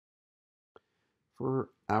For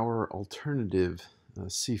our alternative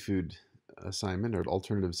seafood assignment or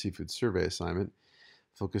alternative seafood survey assignment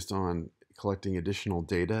focused on collecting additional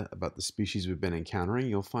data about the species we've been encountering,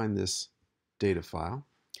 you'll find this data file,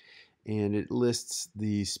 and it lists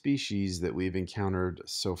the species that we've encountered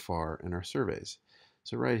so far in our surveys.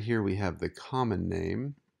 So right here we have the common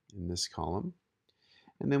name in this column,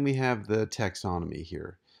 and then we have the taxonomy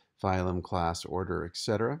here, phylum, class, order,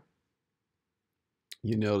 etc.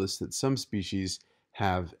 You notice that some species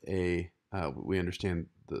have we understand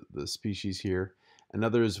the species here, and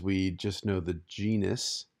others we just know the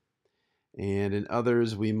genus, and in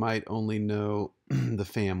others we might only know the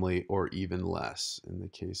family or even less in the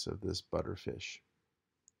case of this butterfish.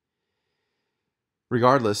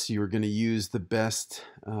 Regardless, you're going to use the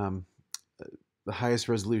highest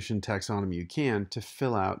resolution taxonomy you can to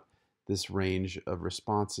fill out this range of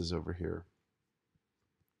responses over here.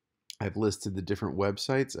 I've listed the different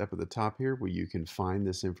websites up at the top here where you can find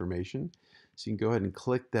this information. So you can go ahead and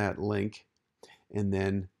click that link and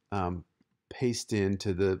then paste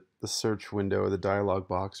into the search window or the dialog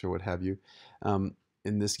box or what have you.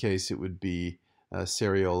 In this case, it would be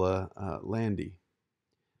Seriola landi,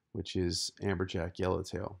 which is amberjack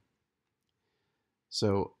yellowtail.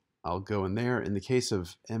 So I'll go in there. In the case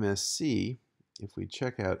of MSC, if we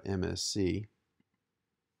check out MSC,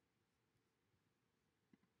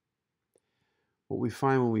 what we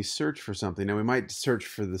find when we search for something, now we might search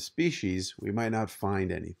for the species, we might not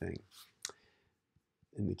find anything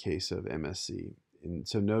in the case of MSC. And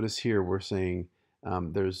so notice here we're saying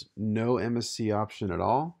there's no MSC option at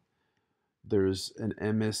all. There's an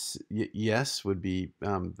yes would be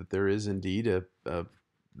that there is indeed that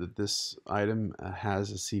this item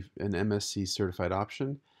has an MSC certified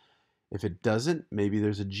option. If it doesn't, maybe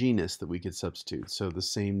there's a genus that we could substitute. So the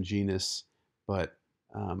same genus, but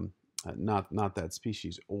not that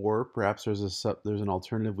species. Or perhaps there's an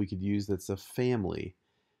alternative we could use that's a family,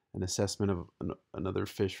 an assessment of another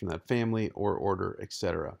fish from that family or order,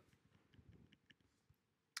 etc.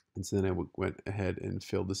 And so then I went ahead and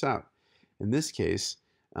filled this out. In this case,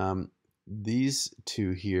 these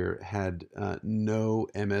two here had no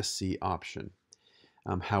MSC option.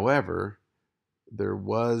 However, there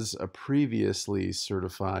was a previously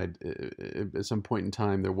certified, at some point in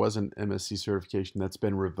time, there was an MSC certification that's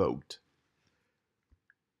been revoked.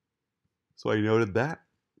 So I noted that.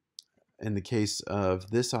 In the case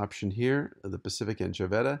of this option here, the Pacific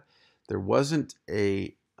anchoveta, there wasn't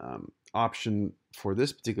a option for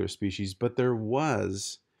this particular species, but there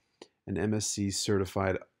was an MSC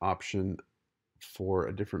certified option for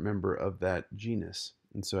a different member of that genus.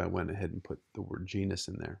 And so I went ahead and put the word genus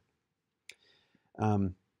in there.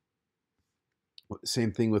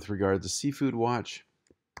 Same thing with regard to Seafood Watch.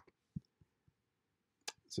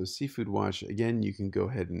 So Seafood Watch, again, you can go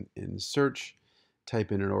ahead and search,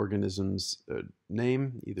 type in an organism's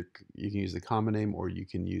name. Either you can use the common name or you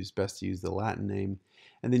can best to use the Latin name,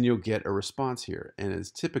 and then you'll get a response here. And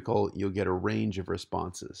as typical, you'll get a range of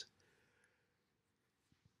responses.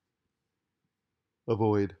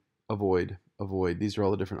 Avoid, avoid, avoid. These are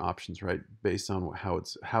all the different options, right? Based on how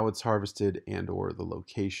it's harvested and or the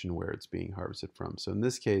location where it's being harvested from. So in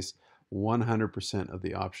this case, 100% of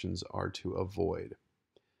the options are to avoid.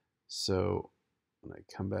 So when I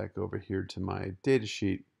come back over here to my data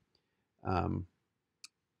sheet,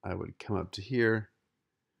 I would come up to here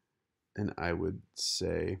and I would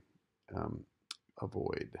say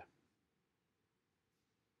avoid.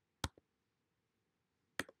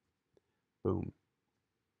 Boom.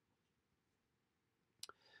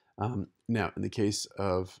 Now, in the case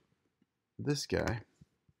of this guy,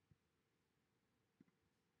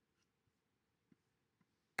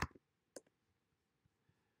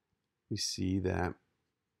 we see that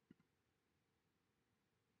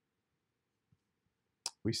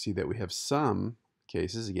we have some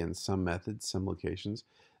cases, again, some methods, some locations,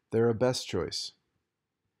 they're a best choice.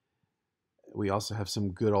 We also have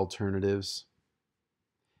some good alternatives,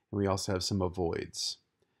 and we also have some avoids.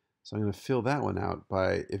 So I'm going to fill that one out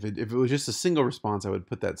by, if it was just a single response, I would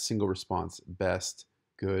put that single response, best,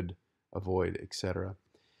 good, avoid, etc.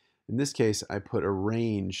 In this case, I put a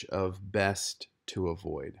range of best to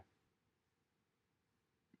avoid.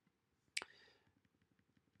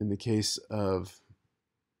 In the case of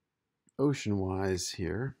OceanWise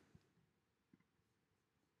here,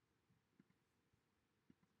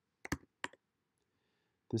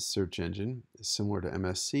 this search engine is similar to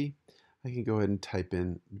MSC. I can go ahead and type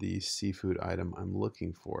in the seafood item I'm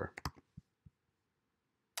looking for.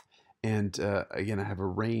 And again, I have a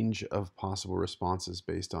range of possible responses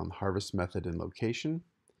based on harvest method and location.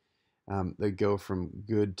 They go from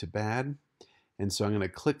good to bad. And so I'm going to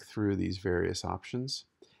click through these various options,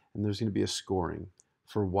 and there's going to be a scoring.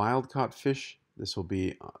 For wild-caught fish, this will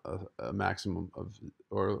be a maximum of,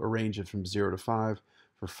 or a range of from 0 to 5.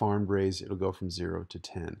 For farmed raised, it'll go from 0 to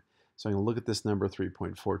 10. So I'm going to look at this number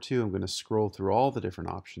 3.42. I'm going to scroll through all the different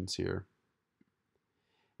options here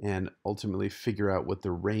and ultimately figure out what the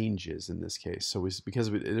range is in this case. So because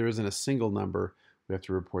there isn't a single number, we have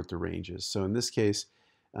to report the ranges. So in this case,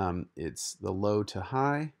 it's the low to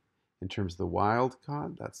high in terms of the wild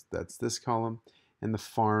caught. That's this column. And the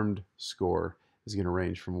farmed score is going to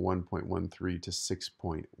range from 1.13 to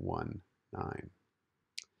 6.19.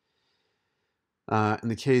 In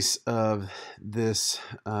the case of this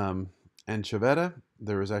anchoveta,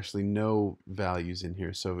 there was actually no values in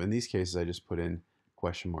here. So in these cases, I just put in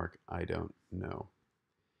question mark, I don't know.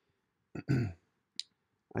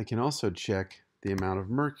 I can also check the amount of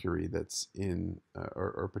mercury that's in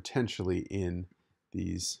or potentially in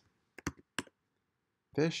these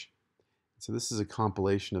fish. So this is a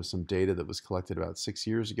compilation of some data that was collected about 6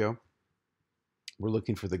 years ago. We're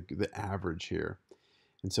looking for the average here.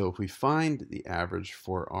 And so if we find the average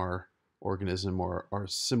for our organism or our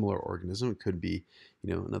similar organism, it could be,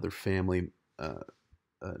 another family,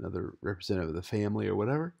 another representative of the family or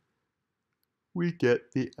whatever, we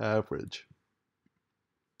get the average.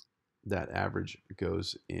 That average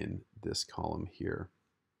goes in this column here.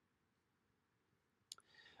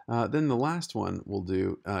 Then the last one we'll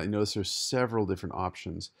do, notice there's several different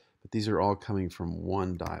options, but these are all coming from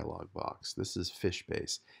one dialog box. This is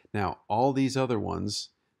Fishbase. Now, all these other ones,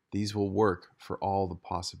 these will work for all the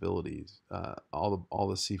possibilities, all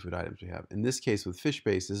the seafood items we have. In this case with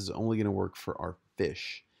Fishbase, this is only going to work for our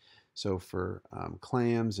fish. So for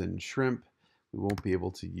clams and shrimp, we won't be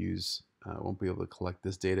able to use, won't be able to collect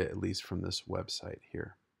this data, at least from this website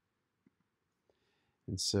here.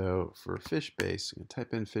 And so for Fishbase, you can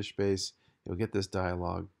type in Fishbase, you'll get this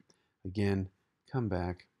dialog. Again, come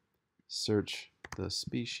back, search the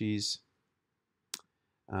species.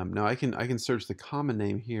 Now I can search the common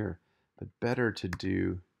name here, but better to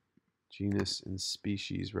do genus and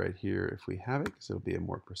species right here if we have it, because it'll be a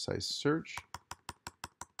more precise search.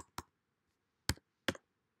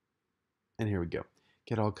 And here we go.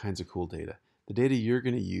 Get all kinds of cool data. The data you're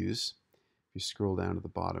going to use, if you scroll down to the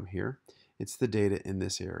bottom here, it's the data in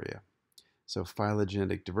this area. So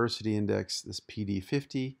phylogenetic diversity index, this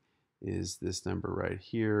PD50 is this number right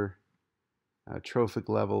here. Trophic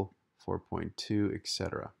level, 4.2,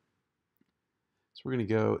 etc. So we're going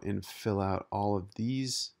to go and fill out all of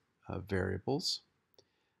these variables.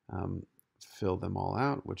 Fill them all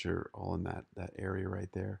out, which are all in that area right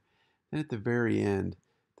there. And at the very end,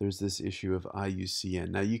 there's this issue of IUCN.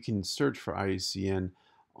 Now you can search for IUCN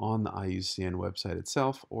on the IUCN website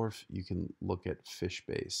itself, or you can look at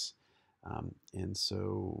Fishbase. And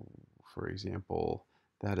so, for example,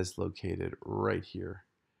 that is located right here.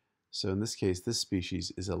 So in this case, this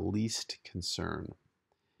species is a least concern.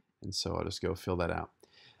 And so I'll just go fill that out.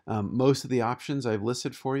 Most of the options I've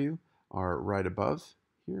listed for you are right above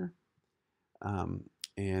here.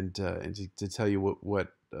 And to tell you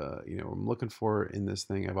what I'm looking for in this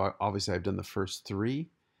thing, I've done the first three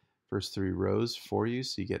rows for you,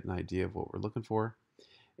 so you get an idea of what we're looking for.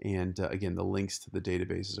 And again, the links to the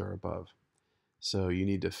databases are above. So you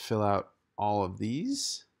need to fill out all of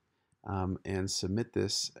these and submit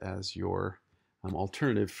this as your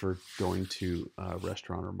alternative for going to a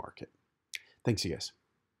restaurant or market. Thanks, you guys.